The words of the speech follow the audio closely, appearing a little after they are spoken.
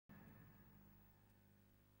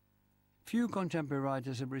Few contemporary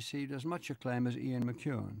writers have received as much acclaim as Ian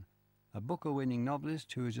McEwan, a Booker-winning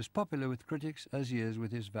novelist who is as popular with critics as he is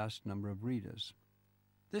with his vast number of readers.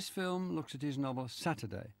 This film looks at his novel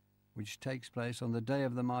Saturday, which takes place on the day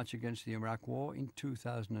of the march against the Iraq War in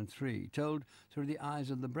 2003, told through the eyes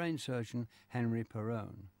of the brain surgeon Henry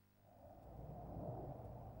Perrone.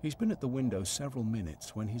 He's been at the window several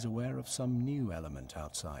minutes when he's aware of some new element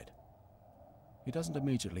outside. He doesn't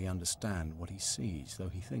immediately understand what he sees, though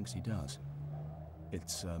he thinks he does.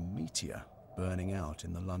 It's a meteor burning out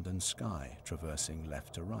in the London sky, traversing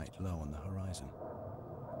left to right, low on the horizon.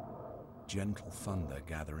 Gentle thunder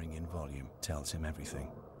gathering in volume tells him everything.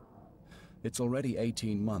 It's already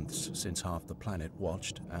 18 months since half the planet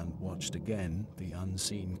watched and watched again the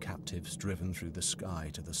unseen captives driven through the sky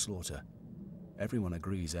to the slaughter. Everyone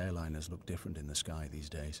agrees airliners look different in the sky these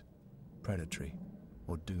days. Predatory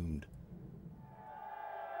or doomed.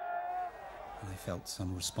 I felt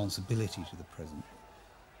some responsibility to the present.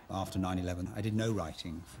 After 9/11, I did no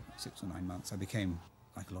writing for 6 or 9 months. I became,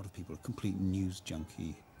 like a lot of people, a complete news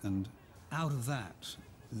junkie. And out of that,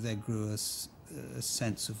 there grew a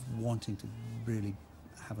sense of wanting to really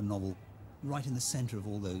have a novel right in the center of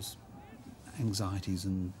all those anxieties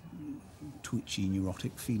and twitchy,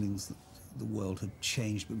 neurotic feelings that the world had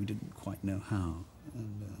changed, but we didn't quite know how.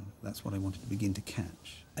 And that's what I wanted to begin to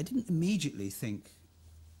catch. I didn't immediately think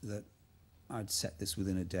that I'd set this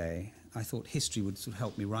within a day. I thought history would sort of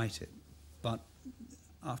help me write it. But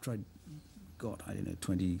after I'd got, I don't know,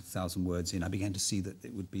 20,000 words in, I began to see that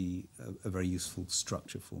it would be a very useful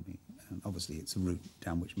structure for me. And obviously it's a route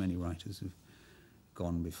down which many writers have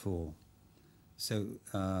gone before. So,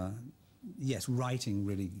 yes, writing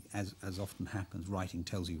really, as often happens, writing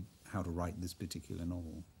tells you how to write this particular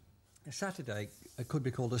novel. Saturday could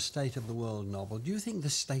be called a state of the world novel. Do you think the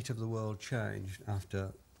state of the world changed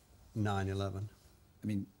after 9/11? I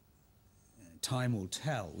mean, time will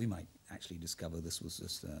tell. We might actually discover this was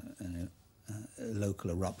just a local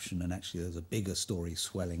eruption, and actually there's a bigger story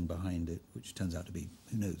swelling behind it, which turns out to be,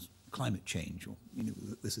 who knows, climate change, or, you know,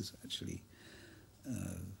 this is actually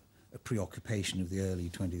a preoccupation of the early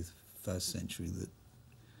 21st century that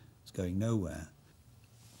is going nowhere.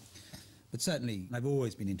 But certainly, I've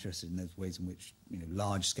always been interested in those ways in which, you know,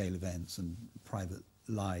 large-scale events and private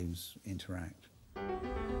lives interact.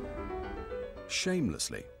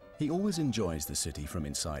 Shamelessly, he always enjoys the city from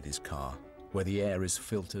inside his car, where the air is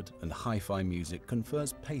filtered and hi-fi music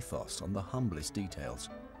confers pathos on the humblest details.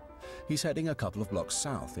 He's heading a couple of blocks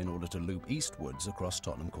south in order to loop eastwards across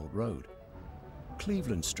Tottenham Court Road.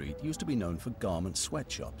 Cleveland Street used to be known for garment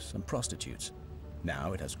sweatshops and prostitutes.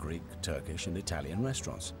 Now it has Greek, Turkish and Italian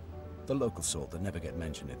restaurants, the local sort that never get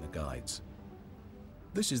mentioned in the guides.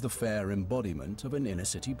 This is the fair embodiment of an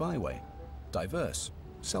inner-city byway, diverse,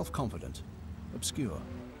 self-confident, obscure.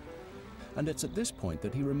 And it's at this point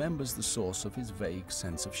that he remembers the source of his vague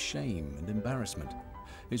sense of shame and embarrassment,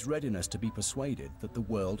 his readiness to be persuaded that the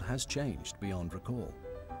world has changed beyond recall,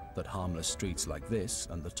 that harmless streets like this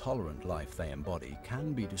and the tolerant life they embody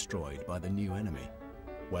can be destroyed by the new enemy,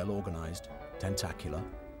 well-organized, tentacular,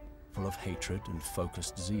 full of hatred and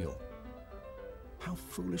focused zeal. How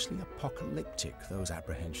foolishly apocalyptic those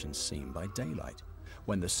apprehensions seem by daylight,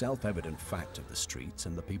 when the self-evident fact of the streets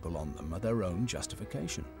and the people on them are their own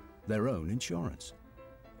justification, their own insurance.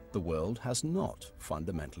 The world has not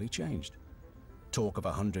fundamentally changed. Talk of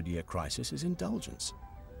a 100-year crisis is indulgence.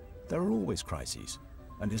 There are always crises,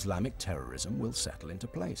 and Islamic terrorism will settle into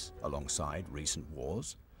place alongside recent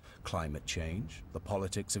wars, climate change, the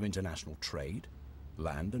politics of international trade,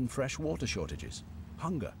 land and fresh water shortages,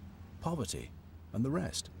 hunger, poverty, and the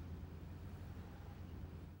rest.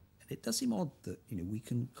 It does seem odd that, you know, we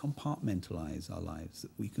can compartmentalize our lives,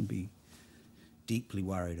 that we can be deeply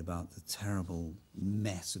worried about the terrible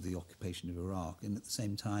mess of the occupation of Iraq, and at the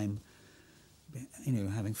same time, you know,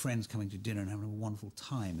 having friends coming to dinner and having a wonderful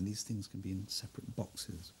time, and these things can be in separate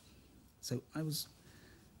boxes. So I was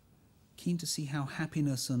keen to see how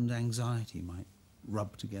happiness and anxiety might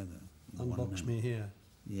rub together. Unbox me here.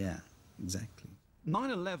 Yeah, exactly.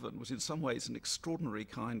 9/11 was in some ways an extraordinary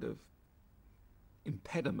kind of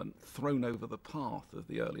impediment thrown over the path of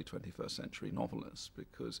the early 21st century novelists,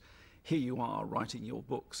 because here you are writing your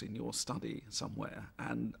books in your study somewhere,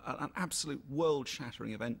 and an absolute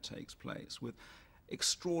world-shattering event takes place with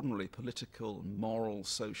extraordinary political, moral,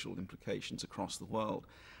 social implications across the world.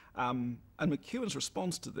 And McEwan's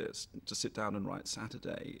response to this, to sit down and write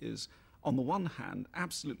Saturday, is, on the one hand,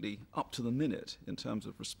 absolutely up to the minute in terms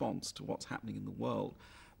of response to what's happening in the world,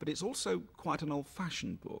 but it's also quite an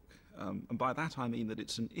old-fashioned book. And by that I mean that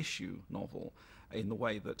it's an issue novel. in the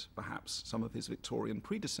way that perhaps some of his Victorian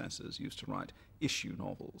predecessors used to write issue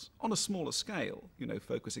novels, on a smaller scale, you know,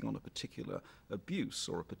 focusing on a particular abuse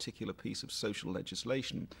or a particular piece of social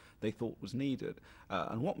legislation they thought was needed.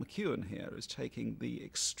 And what McEwan here is taking the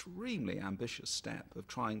extremely ambitious step of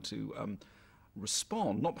trying to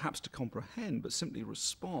respond, not perhaps to comprehend, but simply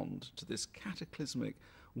respond to this cataclysmic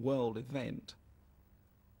world event.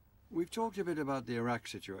 We've talked a bit about the Iraq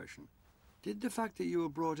situation. Did the fact that you were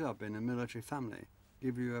brought up in a military family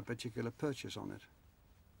give you a particular purchase on it?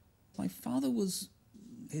 My father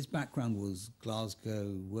his background was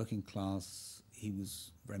Glasgow, working class. He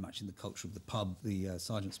was very much in the culture of the pub, the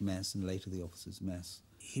sergeant's mess, and later the officer's mess.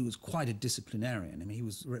 He was quite a disciplinarian. I mean, he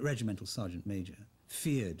was regimental sergeant major,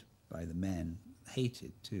 feared by the men,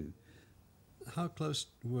 hated too. How close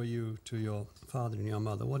were you to your father and your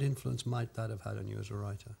mother? What influence might that have had on you as a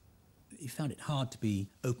writer? He found it hard to be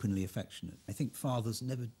openly affectionate. I think fathers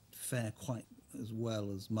never fare quite as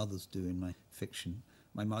well as mothers do in my fiction.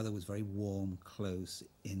 My mother was very warm, close,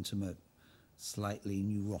 intimate, slightly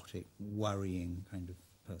neurotic, worrying kind of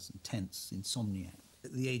person, tense, insomniac.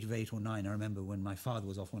 At the age of 8 or 9, I remember when my father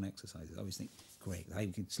was off on exercises, I always think, great, I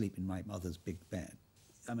could sleep in my mother's big bed.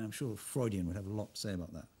 I mean, I'm sure Freudian would have a lot to say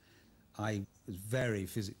about that. I was very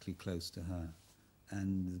physically close to her,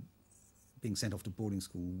 and being sent off to boarding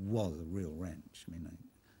school was a real wrench. I mean,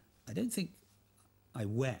 I don't think I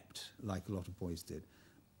wept like a lot of boys did.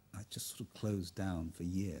 I just sort of closed down for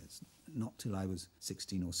years. Not till I was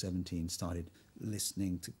 16 or 17 started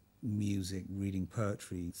listening to music, reading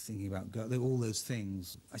poetry, thinking about all those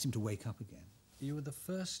things. I seemed to wake up again. You were the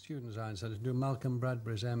first student, as I understand, to do Malcolm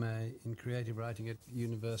Bradbury's MA in creative writing at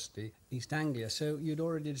University East Anglia, so you'd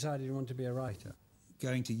already decided you wanted to be a writer.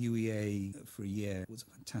 Going to UEA for a year was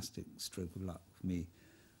a fantastic stroke of luck for me.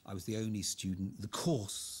 I was the only student. The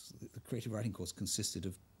course, the creative writing course, consisted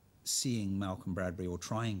of seeing Malcolm Bradbury or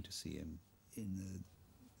trying to see him. In the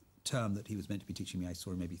term that he was meant to be teaching me, I saw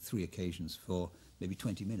him maybe 3 occasions for maybe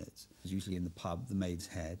 20 minutes. It was usually in the pub, the Maid's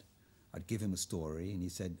Head. I'd give him a story and he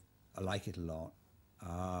said, I like it a lot.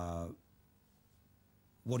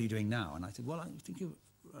 What are you doing now? And I said, well, I'm thinking of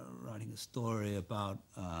writing a story about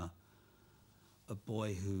a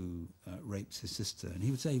boy who rapes his sister. And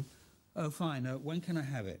he would say, oh, fine, when can I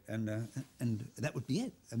have it? And that would be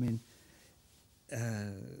it. I mean,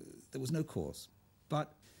 there was no course.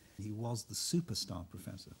 But he was the superstar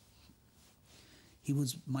professor. He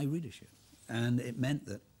was my readership. And it meant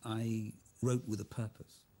that I wrote with a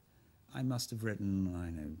purpose. I must have written, I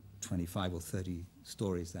don't know, 25 or 30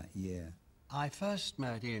 stories that year. I first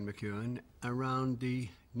met Ian McEwan around the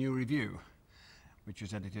New Review, which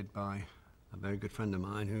was edited by a very good friend of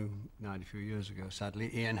mine who died a few years ago,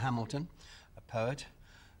 sadly, Ian Hamilton, a poet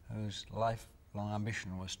whose lifelong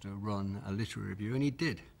ambition was to run a literary review, and he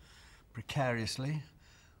did, precariously,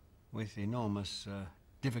 with enormous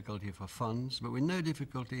difficulty for funds, but with no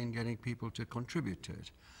difficulty in getting people to contribute to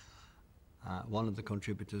it. One of the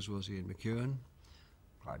contributors was Ian McEwan.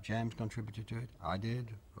 Clive James contributed to it, I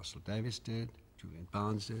did, Russell Davies did, Julian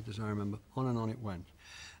Barnes did, as I remember, on it went.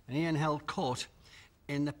 And Ian held court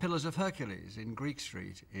in the Pillars of Hercules in Greek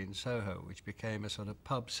Street in Soho, which became a sort of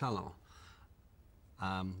pub salon,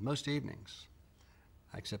 most evenings,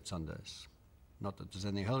 except Sundays. Not that there's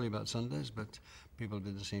anything holy about Sundays, but people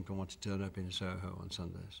didn't seem to want to turn up in Soho on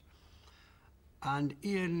Sundays. And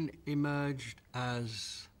Ian emerged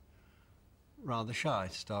as rather shy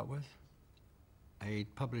to start with.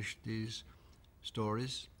 He'd published these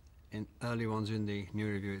stories, early ones in the New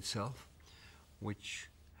Review itself, which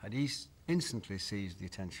had instantly seized the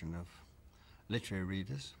attention of literary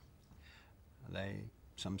readers.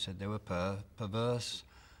 Some said they were perverse,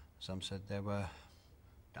 some said they were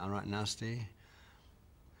downright nasty.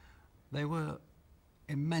 They were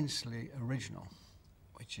immensely original,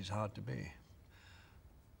 which is hard to be.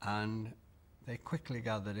 And they quickly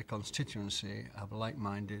gathered a constituency of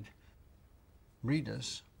like-minded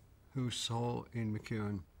readers who saw in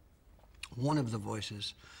McEwan one of the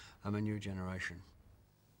voices of a new generation.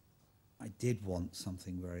 I did want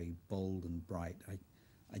something very bold and bright.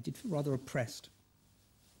 I did feel rather oppressed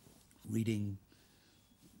reading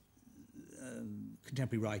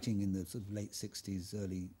contemporary writing in the sort of late 60s,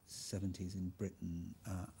 early 70s in Britain.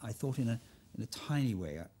 I thought in a tiny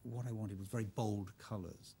way what I wanted was very bold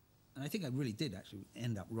colours. And I think I really did actually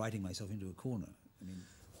end up writing myself into a corner. I mean,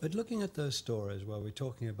 but looking at those stories where we're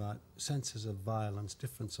talking about senses of violence,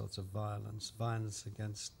 different sorts of violence, violence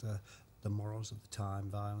against the morals of the time,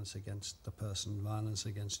 violence against the person, violence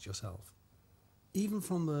against yourself. Even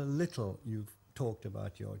from the little you've talked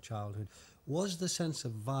about your childhood, was the sense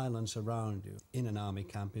of violence around you? In an army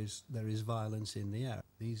camp, there is violence in the air.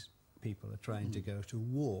 These people are trained to go to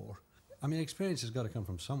war. I mean, experience has got to come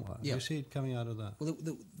from somewhere. Yeah. Do you see it coming out of that? Well,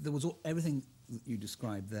 there was everything that you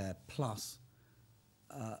described there, plus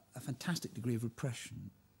a fantastic degree of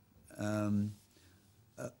repression,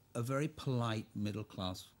 a very polite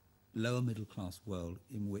middle-class, lower middle-class world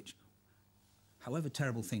in which, however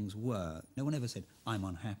terrible things were, no one ever said, I'm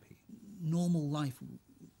unhappy. Normal life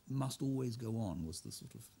must always go on was the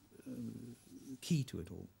sort of key to it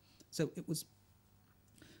all. So it was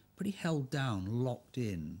pretty held down, locked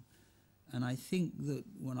in. And I think that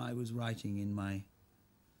when I was writing in my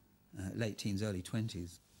late teens, early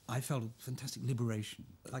 20s, I felt a fantastic liberation.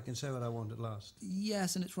 I can say what I want at last.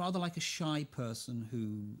 Yes, and it's rather like a shy person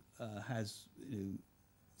who has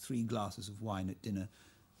 3 glasses of wine at dinner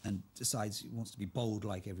and decides he wants to be bold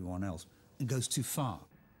like everyone else and goes too far.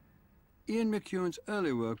 Ian McEwan's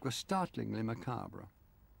early work was startlingly macabre.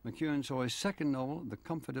 McEwan saw his second novel, The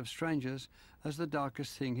Comfort of Strangers, as the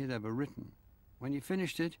darkest thing he'd ever written. When he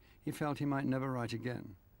finished it, he felt he might never write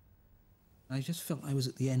again. I just felt I was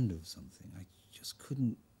at the end of something. I just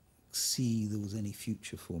couldn't see there was any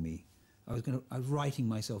future for me. I was writing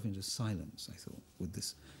myself into silence, I thought, with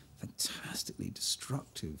this fantastically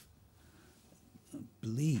destructive,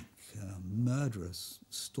 bleak, murderous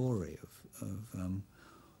story of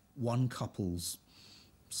one couple's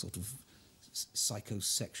sort of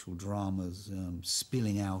psychosexual dramas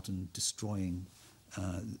spilling out and destroying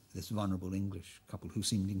this vulnerable English couple who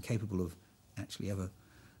seemed incapable of actually ever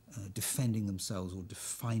defending themselves or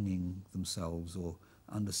defining themselves or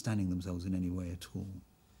understanding themselves in any way at all.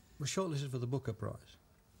 Was shortlisted for the Booker Prize.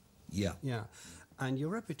 Yeah. Yeah, and your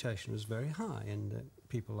reputation was very high, and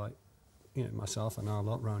people like, myself and our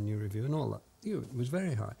lot, Round New Review and all that, it was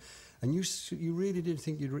very high. And you really did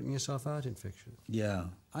think you'd written yourself out in fiction. Yeah.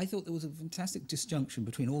 I thought there was a fantastic disjunction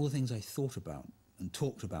between all the things I thought about and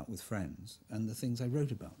talked about with friends and the things I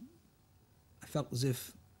wrote about. I felt as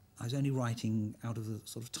if I was only writing out of the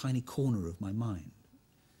sort of tiny corner of my mind.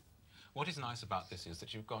 What is nice about this is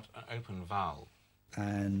that you've got an open valve.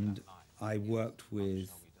 And I worked with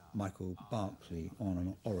Michael Barclay on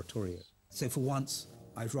an oratorio. So for once,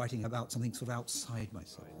 I was writing about something sort of outside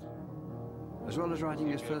myself. As well as writing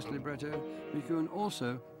his first libretto, McEwan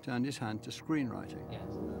also turned his hand to screenwriting. Yes,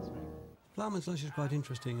 that's right. Ploughman's Lunch is quite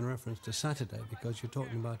interesting in reference to Saturday because you're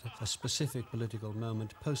talking about a specific political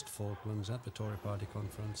moment post-Falklands at the Tory party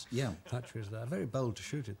conference. Yeah. Thatcher is there. Very bold to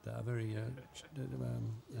shoot it there, very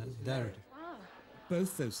daring.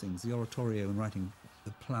 Both those things, the oratorio and writing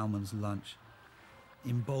the Ploughman's Lunch,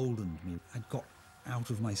 emboldened me. I'd got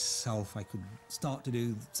out of myself. I could start to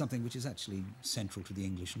do something which is actually central to the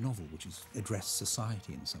English novel, which is address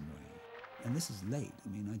society in some way. And this is late. I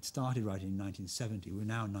mean, I'd started writing in 1970. We're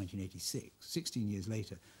now in 1986. 16 years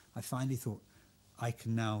later, I finally thought, I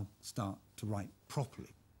can now start to write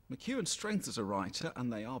properly. McEwan's strengths as a writer,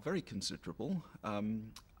 and they are very considerable,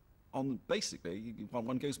 basically,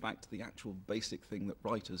 one goes back to the actual basic thing that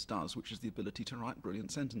writers does, which is the ability to write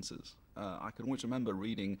brilliant sentences. I can always remember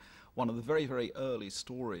reading one of the very, very early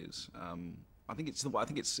stories. I think it's one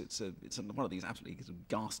of these absolutely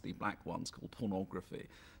ghastly black ones called Pornography,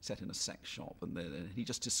 set in a sex shop, and he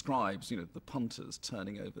just describes, the punters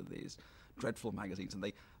turning over these dreadful magazines, and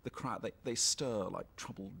the crowd they stir like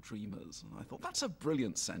troubled dreamers. And I thought, that's a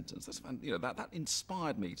brilliant sentence. That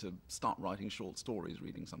inspired me to start writing short stories,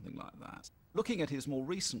 reading something like that. Looking at his more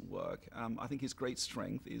recent work, I think his great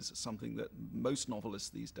strength is something that most novelists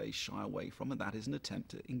these days shy away from, and that is an attempt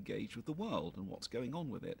to engage with the world and what's going on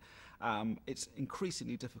with it. It's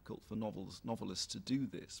increasingly difficult for novelists to do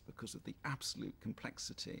this because of the absolute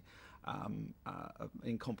complexity,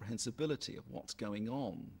 incomprehensibility of what's going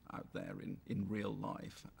on out there in real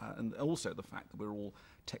life, and also the fact that we're all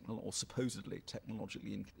supposedly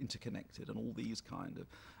technologically interconnected, and all these kind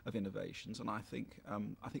of innovations. And I think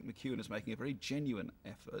McEwan is making a very genuine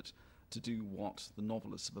effort to do what the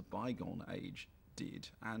novelists of a bygone age did,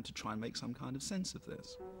 and to try and make some kind of sense of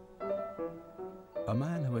this. A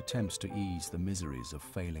man who attempts to ease the miseries of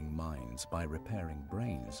failing minds by repairing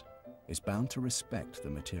brains is bound to respect the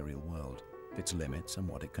material world, its limits and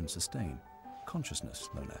what it can sustain. Consciousness,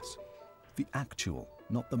 no less. The actual,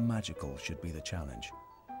 not the magical, should be the challenge.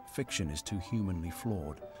 Fiction is too humanly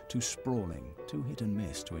flawed, too sprawling, too hit and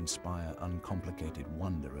miss to inspire uncomplicated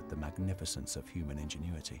wonder at the magnificence of human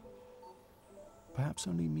ingenuity. Perhaps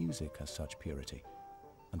only music has such purity,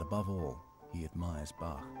 and above all, he admires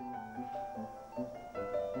Bach.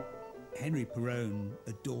 Henry Perrone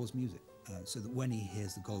adores music, so that when he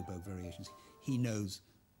hears the Goldberg variations, he knows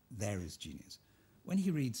there is genius. When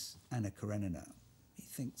he reads Anna Karenina, he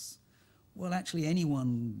thinks, Well, actually,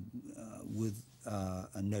 anyone with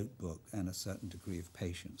a notebook and a certain degree of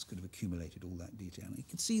patience could have accumulated all that detail. And you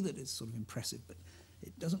can see that it's sort of impressive, but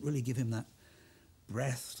it doesn't really give him that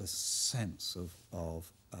breathless sense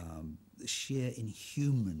of the sheer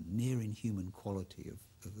inhuman, near inhuman quality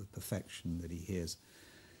of the perfection that he hears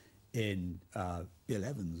in Bill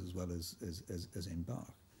Evans as well as in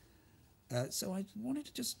Bach. So I wanted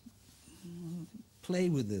to just play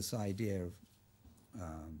with this idea of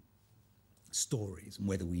stories and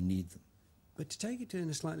whether we need them. But to take it in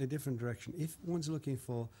a slightly different direction, if one's looking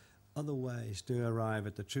for other ways to arrive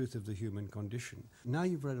at the truth of the human condition, now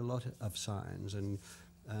you've read a lot of science and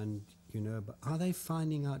you know, but are they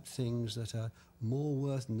finding out things that are more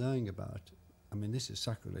worth knowing about? I mean, this is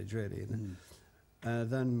sacrilege, really, isn't it?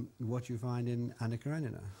 Than what you find in Anna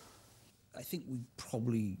Karenina. I think we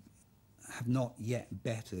probably have not yet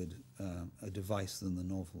bettered a device than the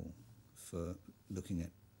novel for looking at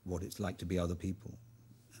what it's like to be other people,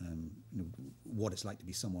 you know, what it's like to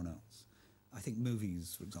be someone else. I think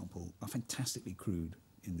movies, for example, are fantastically crude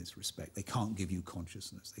in this respect. They can't give you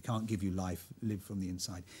consciousness. They can't give you life lived from the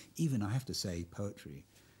inside. Even, I have to say, poetry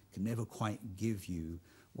can never quite give you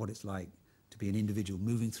what it's like to be an individual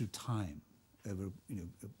moving through time over, you know,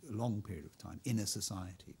 a long period of time in a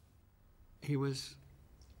society. He was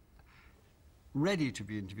ready to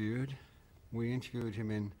be interviewed. We interviewed him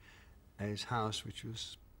in his house, which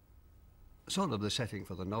was sort of the setting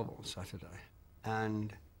for the novel, Saturday.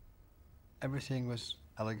 And everything was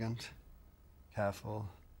elegant, careful,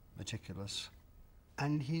 meticulous.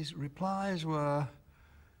 And his replies were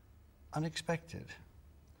unexpected.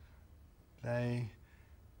 They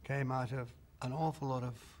came out of an awful lot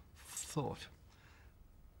of thought,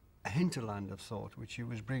 a hinterland of thought, which he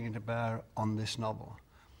was bringing to bear on this novel.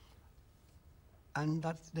 And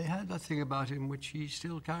that they had that thing about him which he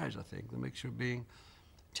still carries, I think, the mixture of being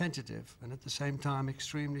tentative and at the same time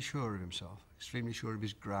extremely sure of himself, extremely sure of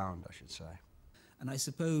his ground, I should say. And I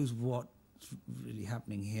suppose what's really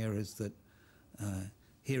happening here is that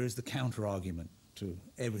here is the counter-argument to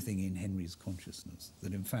everything in Henry's consciousness,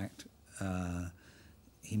 that in fact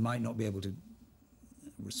he might not be able to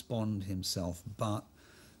respond himself, but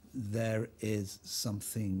there is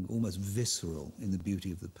something almost visceral in the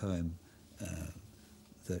beauty of the poem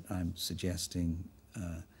that I'm suggesting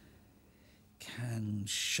can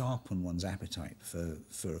sharpen one's appetite for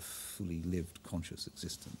a fully lived conscious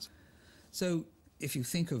existence. So if you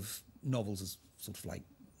think of novels as sort of like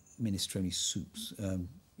minestrone soups,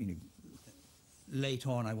 you know, late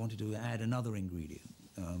on I wanted to add another ingredient,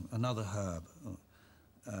 another herb,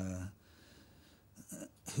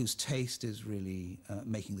 whose taste is really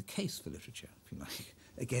making the case for literature, if you like,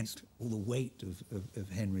 against all the weight of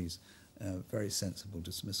Henry's very sensible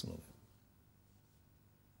dismissal of it.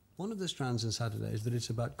 One of the strands in Saturday is that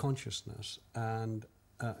it's about consciousness and,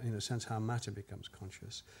 in a sense, how matter becomes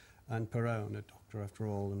conscious. And Perron, a doctor after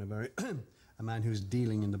all, and a man who's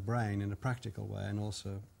dealing in the brain in a practical way and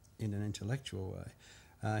also in an intellectual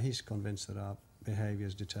way, he's convinced that our behaviour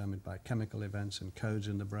is determined by chemical events and codes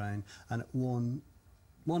in the brain, and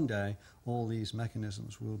one day all these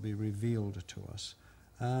mechanisms will be revealed to us.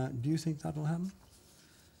 Do you think that'll happen?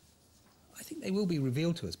 I think they will be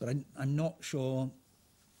revealed to us, but I'm not sure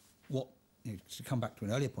what, you know, to come back to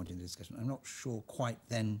an earlier point in the discussion, I'm not sure quite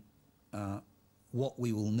then what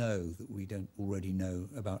we will know that we don't already know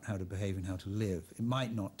about how to behave and how to live. It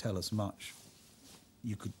might not tell us much.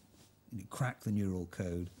 You could, you know, crack the neural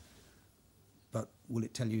code, but will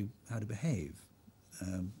it tell you how to behave?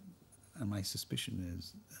 And my suspicion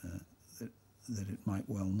is that it might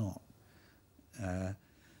well not.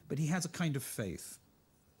 But he has a kind of faith,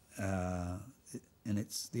 and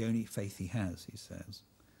it's the only faith he has, he says,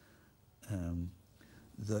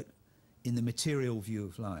 that in the material view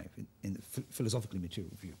of life, in the philosophically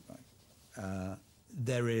material view of life,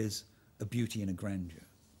 there is a beauty and a grandeur,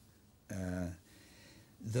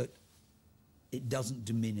 that it doesn't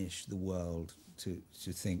diminish the world to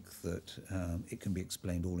think that it can be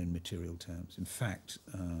explained all in material terms. In fact,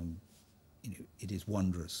 you know, it is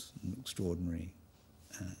wondrous and extraordinary,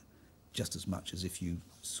 just as much as if you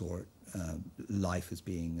saw it, life as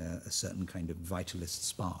being a certain kind of vitalist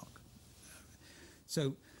spark.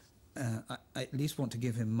 So I at least want to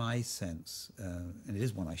give him my sense, and it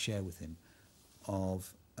is one I share with him,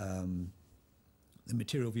 of the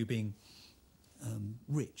material view being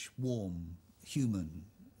rich, warm, human,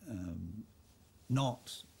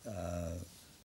 not